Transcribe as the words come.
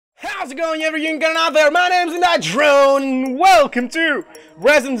How's it going, everyone out there? My name's DimDieDrone. Welcome to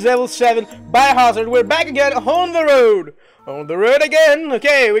Resident Evil 7 Biohazard. We're back again on the road. On the road again.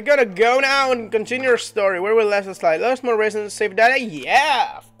 Okay, we're gonna go now and continue our story. Where we left the slide. Lost more residents, save data?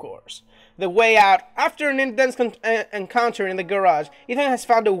 Yeah, of course. The way out. After an intense encounter in the garage, Ethan has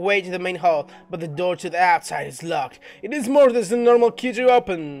found a way to the main hall, but the door to the outside is locked. It is more than the normal key to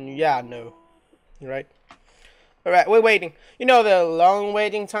open. Yeah, no. Right? Alright, we're waiting. You know the long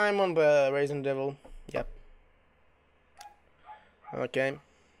waiting time on the Resident Evil? Yep. Okay.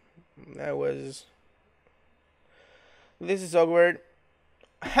 That was... This is awkward.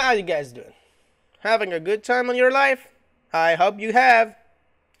 How you guys doing? Having a good time on your life? I hope you have.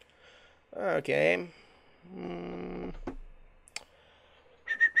 Okay.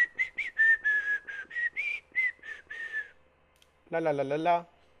 La la la la la.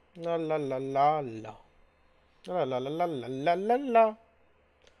 La la la la la. La la la la la la la la.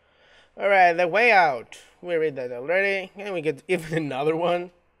 Alright, the way out. We read that already. Can we get even another one?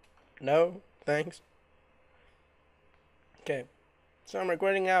 No? Thanks. Okay. So I'm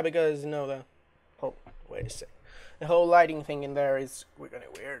recording now because, you know, the... Oh, wait a sec. The whole lighting thing in there is kind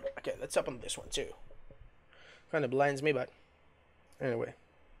of weird. Okay, let's open this one too. Kind of blinds me, but... Anyway.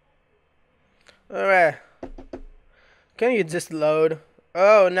 Alright. Can you just load?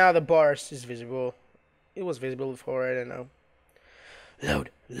 Oh, now the bars is visible. It was visible before, I don't know. Load,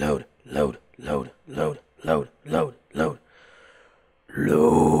 load, load, load, load, load, load, load.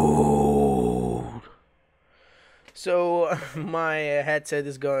 Load. So, my headset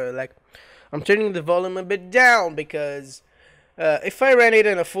is going, like, I'm turning the volume a bit down because if I ran it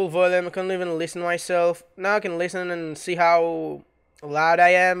in a full volume, I couldn't even listen to myself. Now I can listen and see how loud I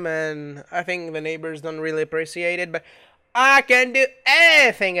am, and I think the neighbors don't really appreciate it, but I can do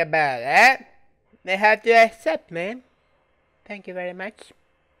anything about that. They have to accept me. Thank you very much.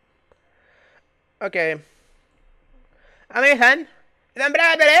 Okay. I'm Ethan. Ethan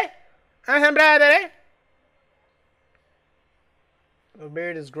Bradbury. I'm Ethan Bradbury. The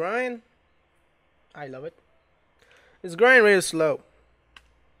beard is growing. I love it. It's growing really slow.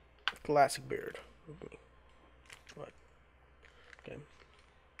 Classic beard. What? Okay.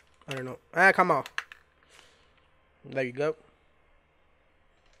 I don't know. Ah, come on. There you go.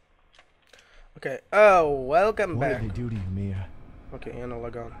 Okay. Oh, welcome back. What did they do to you, Mia? Okay, and I'll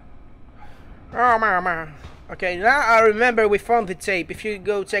log on. Oh, mama. Okay, now I remember we found the tape. If you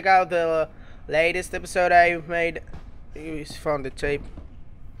go check out the latest episode I made, you found the tape.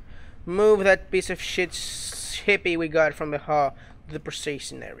 Move that piece of shit hippie we got from the hall to the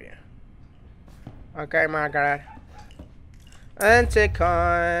processing area. Okay, my god.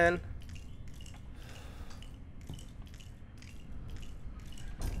 Anticon.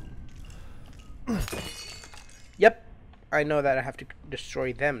 Yep, I know that I have to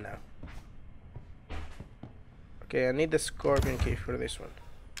destroy them now. Okay, I need the scorpion key for this one.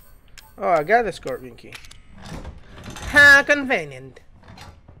 Oh, I got the scorpion key. How convenient.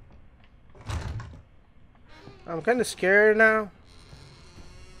 I'm kind of scared now.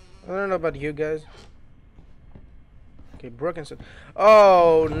 I don't know about you guys. Okay, broken set.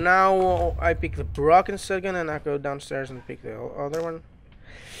 Oh, now I pick the broken second and I go downstairs and pick the other one.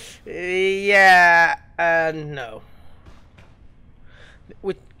 Yeah, no.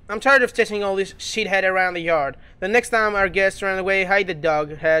 I'm tired of chasing all this shithead around the yard. The next time our guests run away, hide the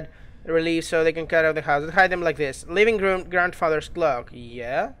dog head relief so they can cut out the house. Hide them like this. Living room, grandfather's clock.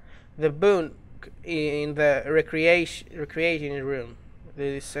 Yeah. The boon in the recreation room.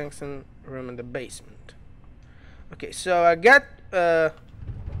 The section room in the basement. Okay, so I got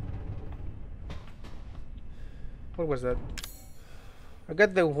what was that? I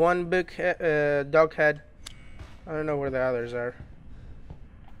got the one big dog head. I don't know where the others are.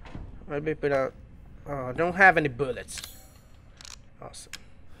 Maybe put out. Oh, I don't have any bullets. Awesome.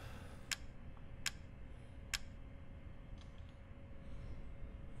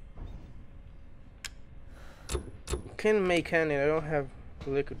 Can't make any. I don't have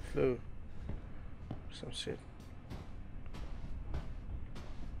liquid flu. Some shit.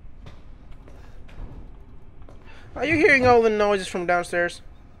 Are you hearing all the noises from downstairs?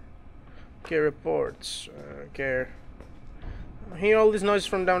 Okay, reports. Okay. I hear all these noises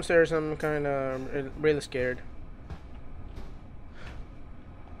from downstairs. I'm kind of really scared.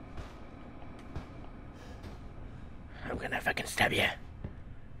 I'm gonna fucking stab you.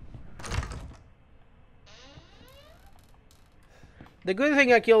 The good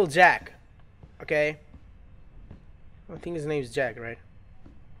thing I killed Jack. Okay. I think his name's Jack, right?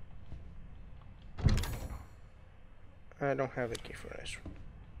 I don't have a key for this one.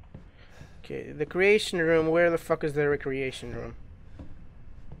 Okay, the creation room. Where the fuck is the recreation room?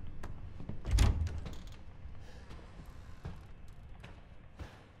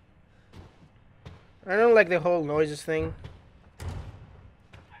 I don't like the whole noises thing.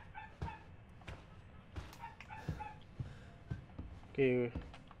 Okay.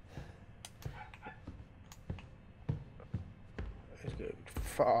 Let's go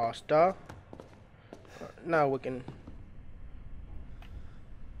faster. Now we can.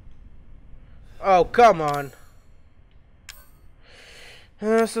 Oh, come on.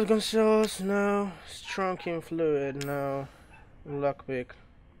 Still consoles, no. Trunking fluid, no. Lockpick.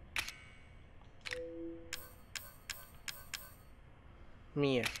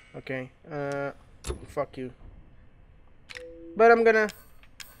 Mia, okay. Fuck you. But I'm gonna.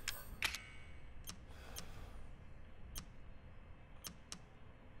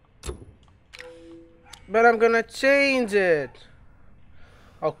 Change it.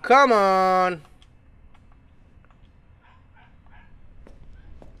 Oh, come on.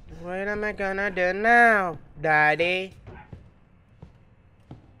 What am I gonna do now, Daddy?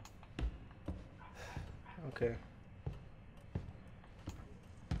 Okay.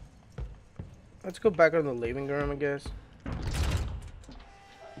 Let's go back on the living room, I guess.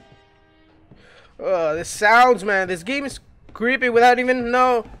 Oh, this sounds, man. This game is creepy without even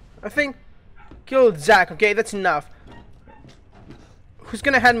know. I think killed Zach. Okay, that's enough. Who's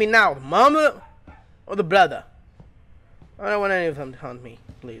gonna hunt me now, Mama or the brother? I don't want any of them to hunt me,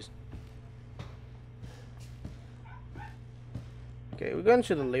 please. Okay, we're going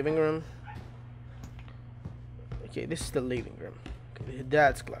to the living room. Okay, this is the living room. Okay, the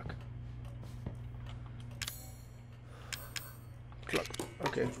dad's clock.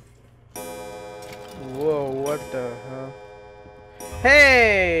 Okay. Whoa, what the hell?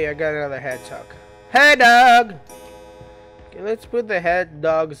 Hey, I got another hedgehog. Hey, dog! Okay, let's put the head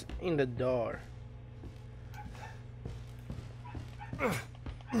dogs in the door.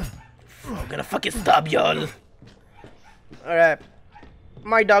 I'm gonna fucking stop y'all. Alright.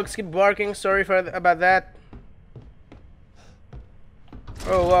 My dogs keep barking. Sorry about that.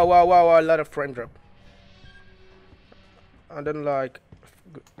 Oh, wow, a lot of frame drop. I don't like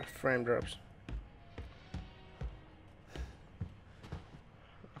frame drops.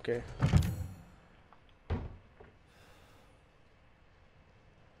 Okay.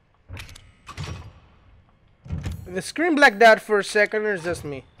 The screen blacked out for a second, or is just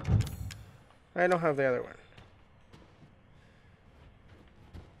me? I don't have the other one.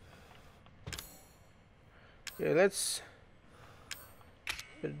 Okay, let's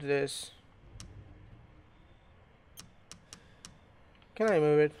put this. Can I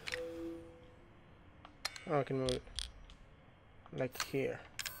move it? Oh, I can move it. Like here.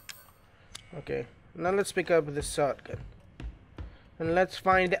 Okay, now let's pick up the shotgun. And let's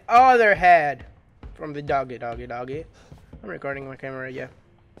find the other head from the doggy. I'm recording my camera, yeah.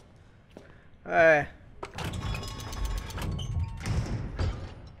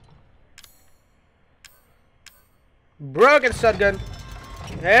 Broken shotgun.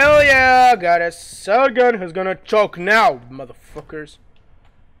 Hell yeah, got a shotgun who's gonna choke now, motherfuckers.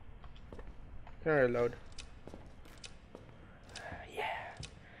 Can I reload? Yeah.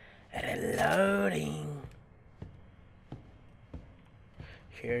 Reloading.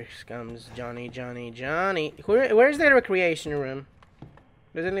 Here comes Johnny. Where's the recreation room?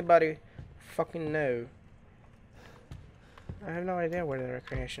 Does anybody fucking know? I have no idea where the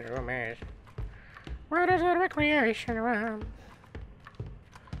recreation room is. Where is the recreation room?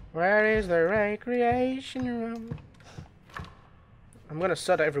 Where is the recreation room? I'm gonna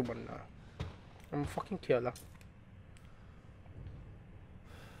shut everyone now. I'm a fucking killer.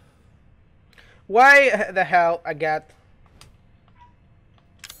 Why the hell I got...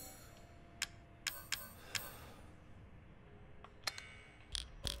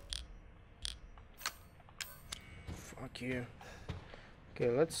 Fuck you. Okay,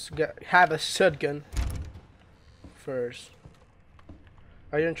 let's have a shotgun first.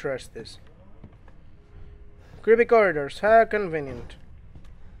 I don't trust this. Creepy corridors, how convenient.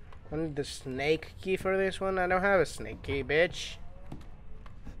 I need the snake key for this one. I don't have a snake key, bitch.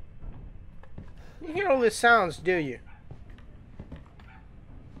 You hear all these sounds, do you?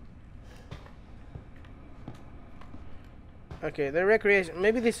 Okay, the recreation.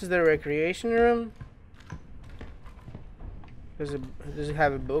 Maybe this is the recreation room. Does it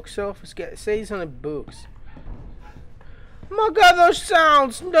have a bookshelf? It says on the books. My god, those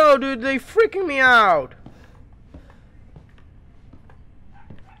sounds! No, dude, they freaking me out.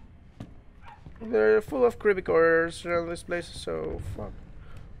 They're full of creepy corridors around this place, so fuck.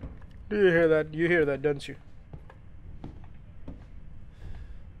 Do you hear that? You hear that, don't you?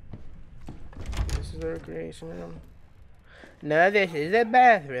 This is the recreation room. No, this is the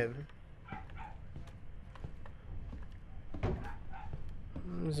bathroom.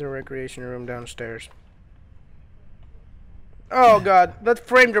 There's a recreation room downstairs. Oh god, that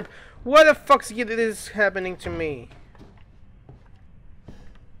frame drop. What the fuck's this happening to me?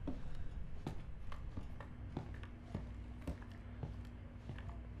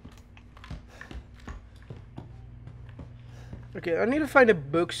 Okay, I need to find a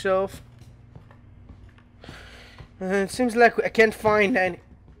bookshelf. It seems like I can't find any.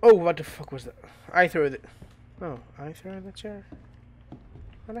 Oh, what the fuck was that? I threw it. Oh, I threw the chair.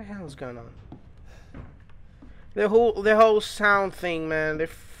 What the hell is going on? The whole sound thing, man. They're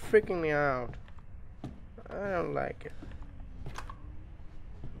freaking me out. I don't like it.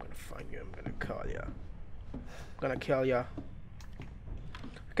 I'm gonna find you. I'm gonna call ya. I'm gonna kill ya.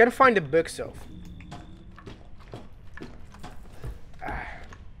 I can't find the bookshelf. Ah.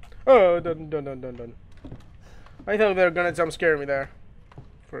 Oh, done. I thought they were gonna jump scare me there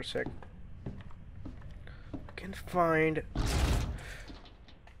for a sec. I can't find.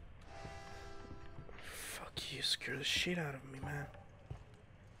 Fuck you! Scare the shit out of me, man.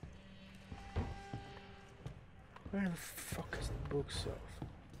 Where the fuck is the bookshelf?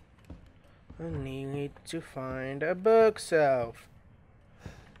 I need to find a bookshelf.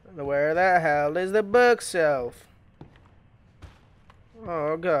 Where the hell is the bookshelf?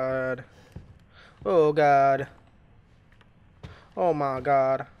 Oh god. Oh god. Oh my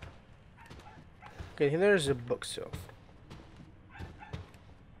god. Okay, there's a bookshelf.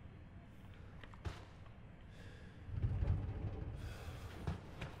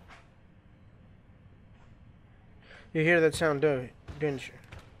 You hear that sound, don't you?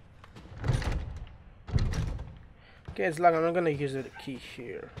 Okay, it's like I'm not gonna use the key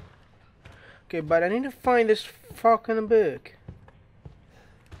here. Okay, but I need to find this fucking book.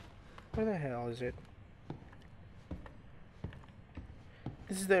 Where the hell is it?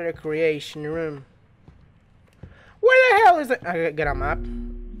 This is the recreation room. Where the hell is it? I got a map.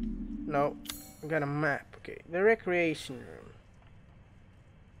 No, I got a map. Okay, the recreation room.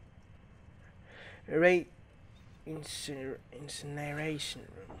 Right, incineration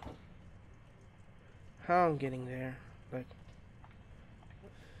room. How I'm getting there? Like,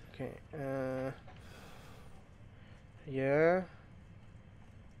 okay. Yeah.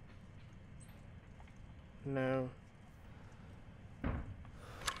 No.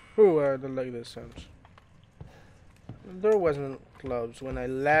 Ooh, I don't like this sounds. The door wasn't closed when I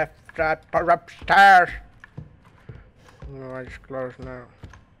left that upstairs. No, it's closed now.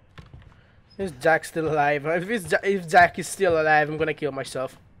 Is Jack still alive? If Jack is still alive, I'm gonna kill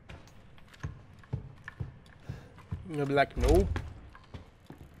myself. You'll be like, nope.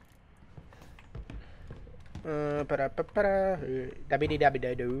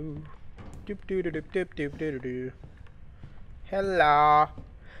 Hello.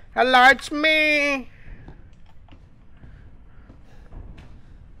 Hello, it's me.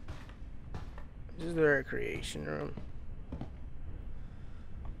 This is the recreation room.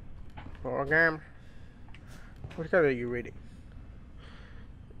 Program. What kind are you reading?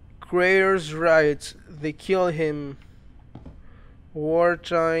 Creators' rights. They kill him.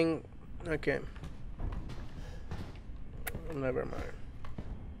 Wartime. Okay. Never mind.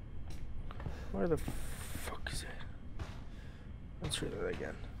 Where the fuck is it? Let's read it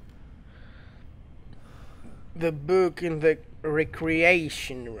again. The book in the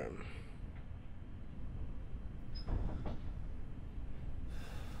recreation room.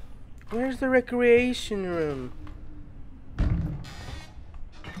 Where's the recreation room?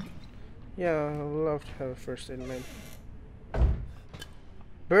 Yeah, I'd love to have a first aid made.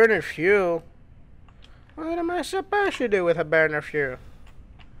 Burner fuel? What am I supposed to do with a burner fuel?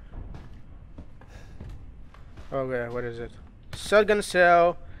 Okay, what is it? Shotgun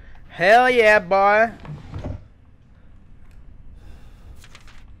cell. Hell yeah, boy.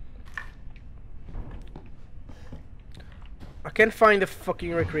 I can't find the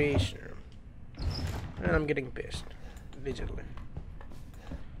fucking recreation room. And I'm getting pissed. Digitally.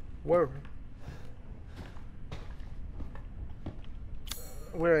 Where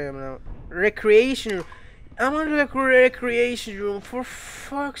I am now? Recreation room. I'm on the recreation room, for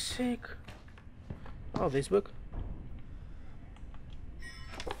fuck's sake. Oh, this book?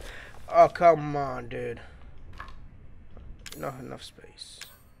 Oh, come on, dude. Not enough space.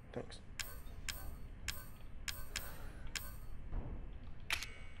 Thanks.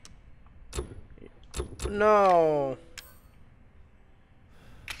 No.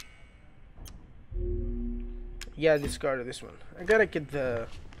 Yeah, discarded this one. I gotta get the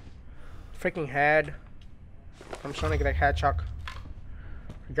freaking head from Sonic the Hedgehog.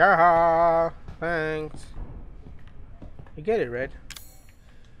 Yeah, thanks. You get it, right?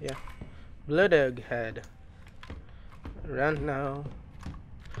 Yeah. Blood Dog head. Run now.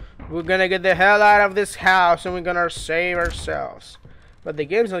 We're gonna get the hell out of this house and we're gonna save ourselves. But the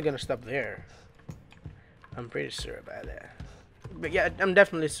game's not gonna stop there. I'm pretty sure about that. But yeah, I'm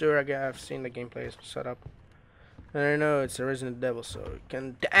definitely sure. I've seen the gameplay setup. And I know it's a Resident Evil, so it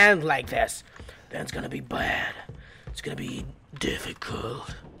can end like this. Then it's gonna be bad. It's gonna be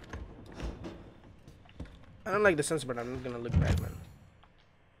difficult. I don't like the sense, but I'm not gonna look back, man.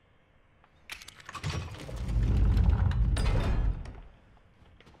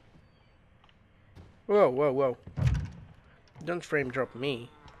 Whoa, whoa, whoa. Don't frame drop me.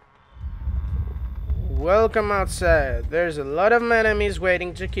 Welcome outside. There's a lot of enemies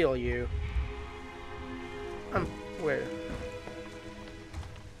waiting to kill you. Wait.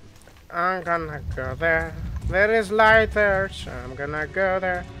 I'm gonna go there. There is light there, so I'm gonna go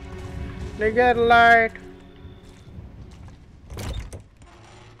there. To get light.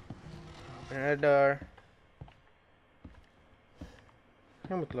 Open the door.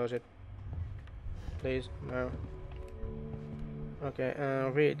 Can we close it? Please, no. Okay,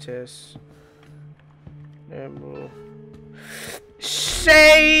 read this.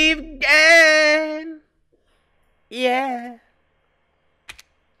 Save again. Yeah.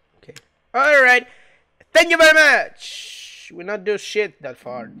 Okay. All right. Thank you very much. We not do shit that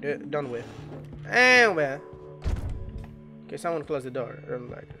far. Done with. And well. Okay, someone close the door. I don't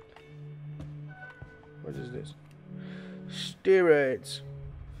like it. What is this? Steroids.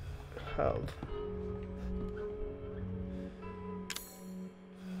 Health.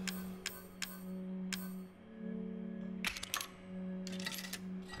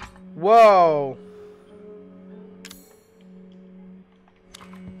 Whoa.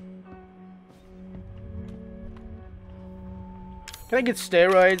 Can I get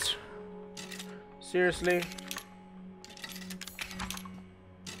steroids? Seriously?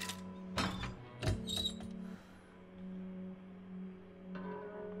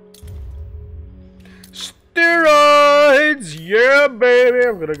 Steroids! Yeah, baby!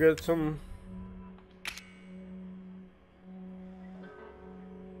 I'm gonna get some.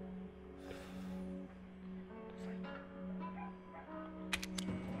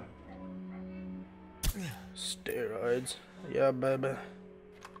 Steroids. Yeah, baby.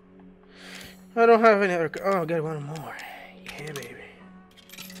 I don't have any other. Oh, I'll get one more. Yeah, baby.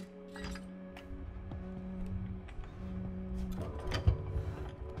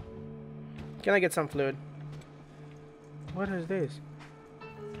 Can I get some fluid? What is this?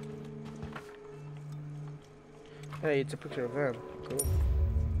 Hey, it's a picture of them. Cool.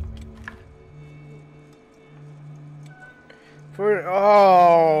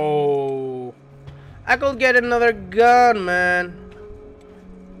 Oh, I could get another gun, man.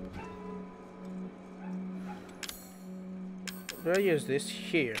 Do I use this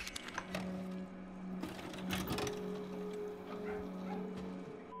here?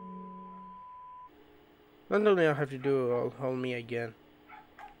 Don't tell me I have to do all me again.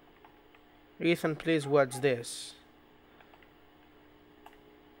 Ethan, please watch this.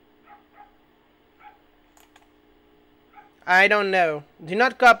 I don't know. Do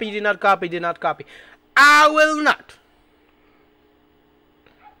not copy, do not copy, do not copy. I will not.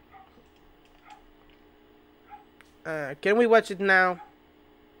 Can we watch it now?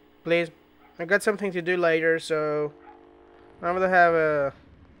 Please. I got something to do later, so I'm gonna have a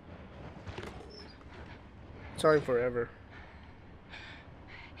time forever.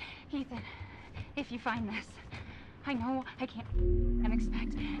 Ethan, if you find this, I know I can't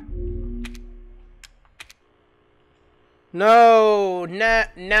expect. No,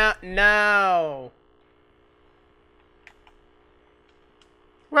 no.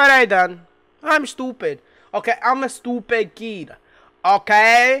 What I done? I'm stupid. Okay, I'm a stupid kid.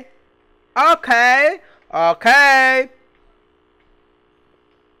 Okay? Okay? Okay?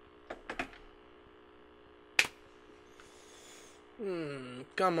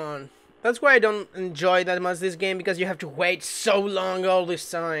 Come on. That's why I don't enjoy that much this game, because you have to wait so long all this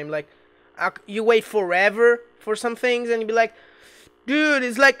time. Like, you wait forever for some things and you be like, dude,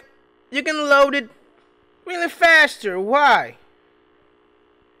 it's like you can load it really faster. Why?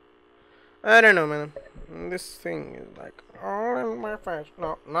 I don't know, man. This thing is like all in my face.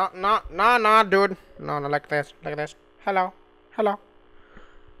 No, dude. No, like this, like this. Hello, hello.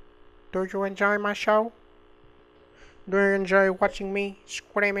 Do you enjoy my show? Do you enjoy watching me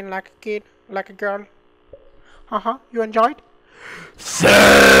screaming like a kid, like a girl? You enjoyed?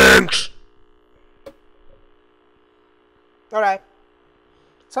 Thanks! Alright.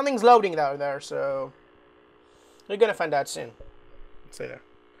 Something's loading down there, so you're gonna find out soon. Stay there.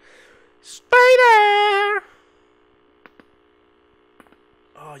 Stay there!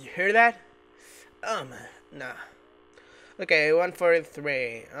 Oh, you hear that? Oh man, nah. Okay,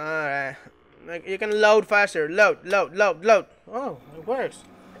 143. Alright. Like, you can load faster. Load. Oh, it works.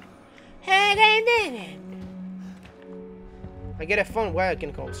 Hey, I did it. I get a phone where I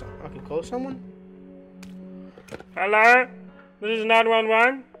can call someone. I can call someone? Hello? This is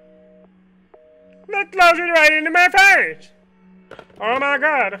 911? That close it right into my face! Oh my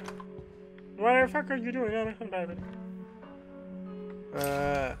god! What the fuck are you doing? Yeah,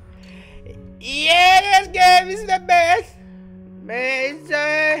 this game is the best! Man,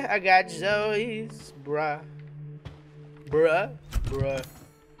 Zoe, I got Zoe's, bruh.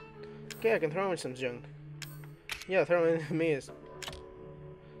 Okay, I can throw in some junk. Yeah, throw in me.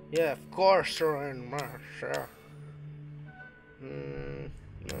 Yeah, of course, throw in my share. No,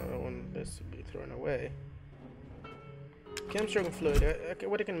 I don't want this to be thrown away. Chemstrong fluid. Okay,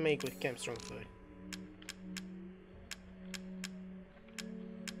 what I can make with chemstrong fluid?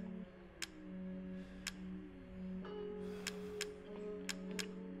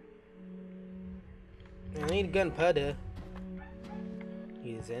 I need gunpowder.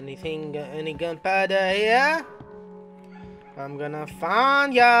 Is anything, any gunpowder here? I'm gonna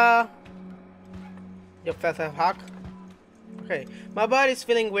find ya. You feather hawk. Okay, my body's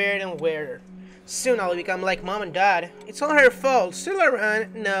feeling weird and weirder. Soon I'll become like mom and dad. It's all her fault. Still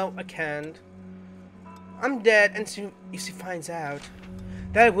around? No, I can't. I'm dead, and if she finds out,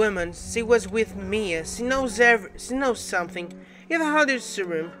 that woman, she was with Mia. She knows something. If I had this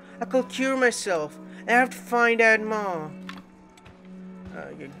serum, I could cure myself. I have to find out more.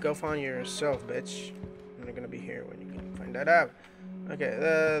 Go find yourself, bitch. I'm not gonna be here when you can find that out.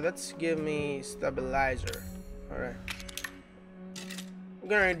 Okay, let's give me stabilizer. Alright. I'm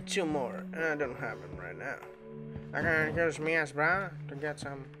gonna need 2 more, and I don't have them right now. I can use Mia's bra to get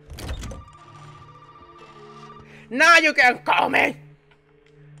some. Now you can call me!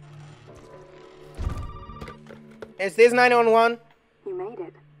 Is this 911? You made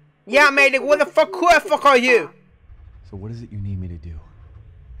it. Yeah, I made it. What the fuck? Who the fuck are you? So what is it you need me to do?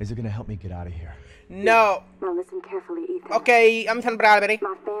 Is it gonna help me get out of here? No. Now listen carefully, Ethan. Okay, I'm from Bradbury.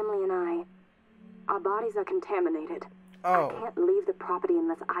 My family and I, our bodies are contaminated. Oh. I can't leave the property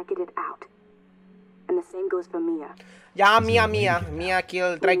unless I get it out. And the same goes for Mia. Yeah, Mia. Mia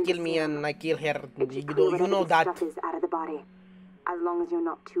tried to kill me and I kill her. You know that. Stuff is out of the body. As long as you're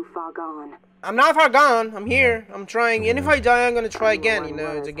not too far gone. I'm not far gone. I'm here. I'm trying. And if I die, I'm gonna try again. You know,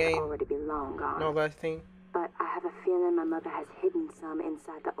 it's a game. Already be long gone. No that thing. But I have a feeling my mother has hidden some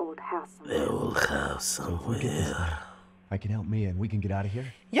inside the old house somewhere. The old house somewhere. I can help Mia and we can get out of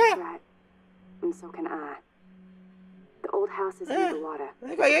here? Yeah. Right. And so can I. The old house is in the water.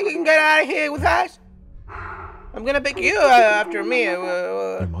 Okay, you can get out of here with us. I'm gonna pick you after Mia.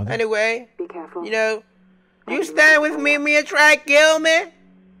 Anyway, Be careful. you know, you stand with me, Mia try to kill me.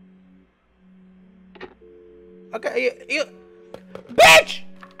 Okay, you bitch!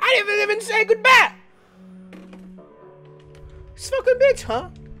 I didn't even say goodbye. This fucking bitch, huh?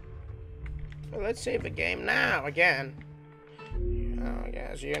 Well, let's save the game now again. Oh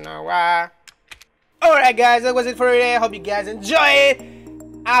yes, you know why. Alright guys, that was it for today. I hope you guys enjoy it.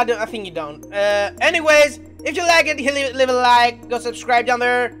 I think you don't. Anyways, if you like it, leave a like, go subscribe down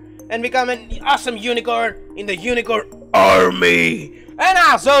there, and become an awesome unicorn in the unicorn army. And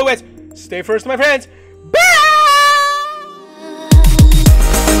as always, stay first, my friends.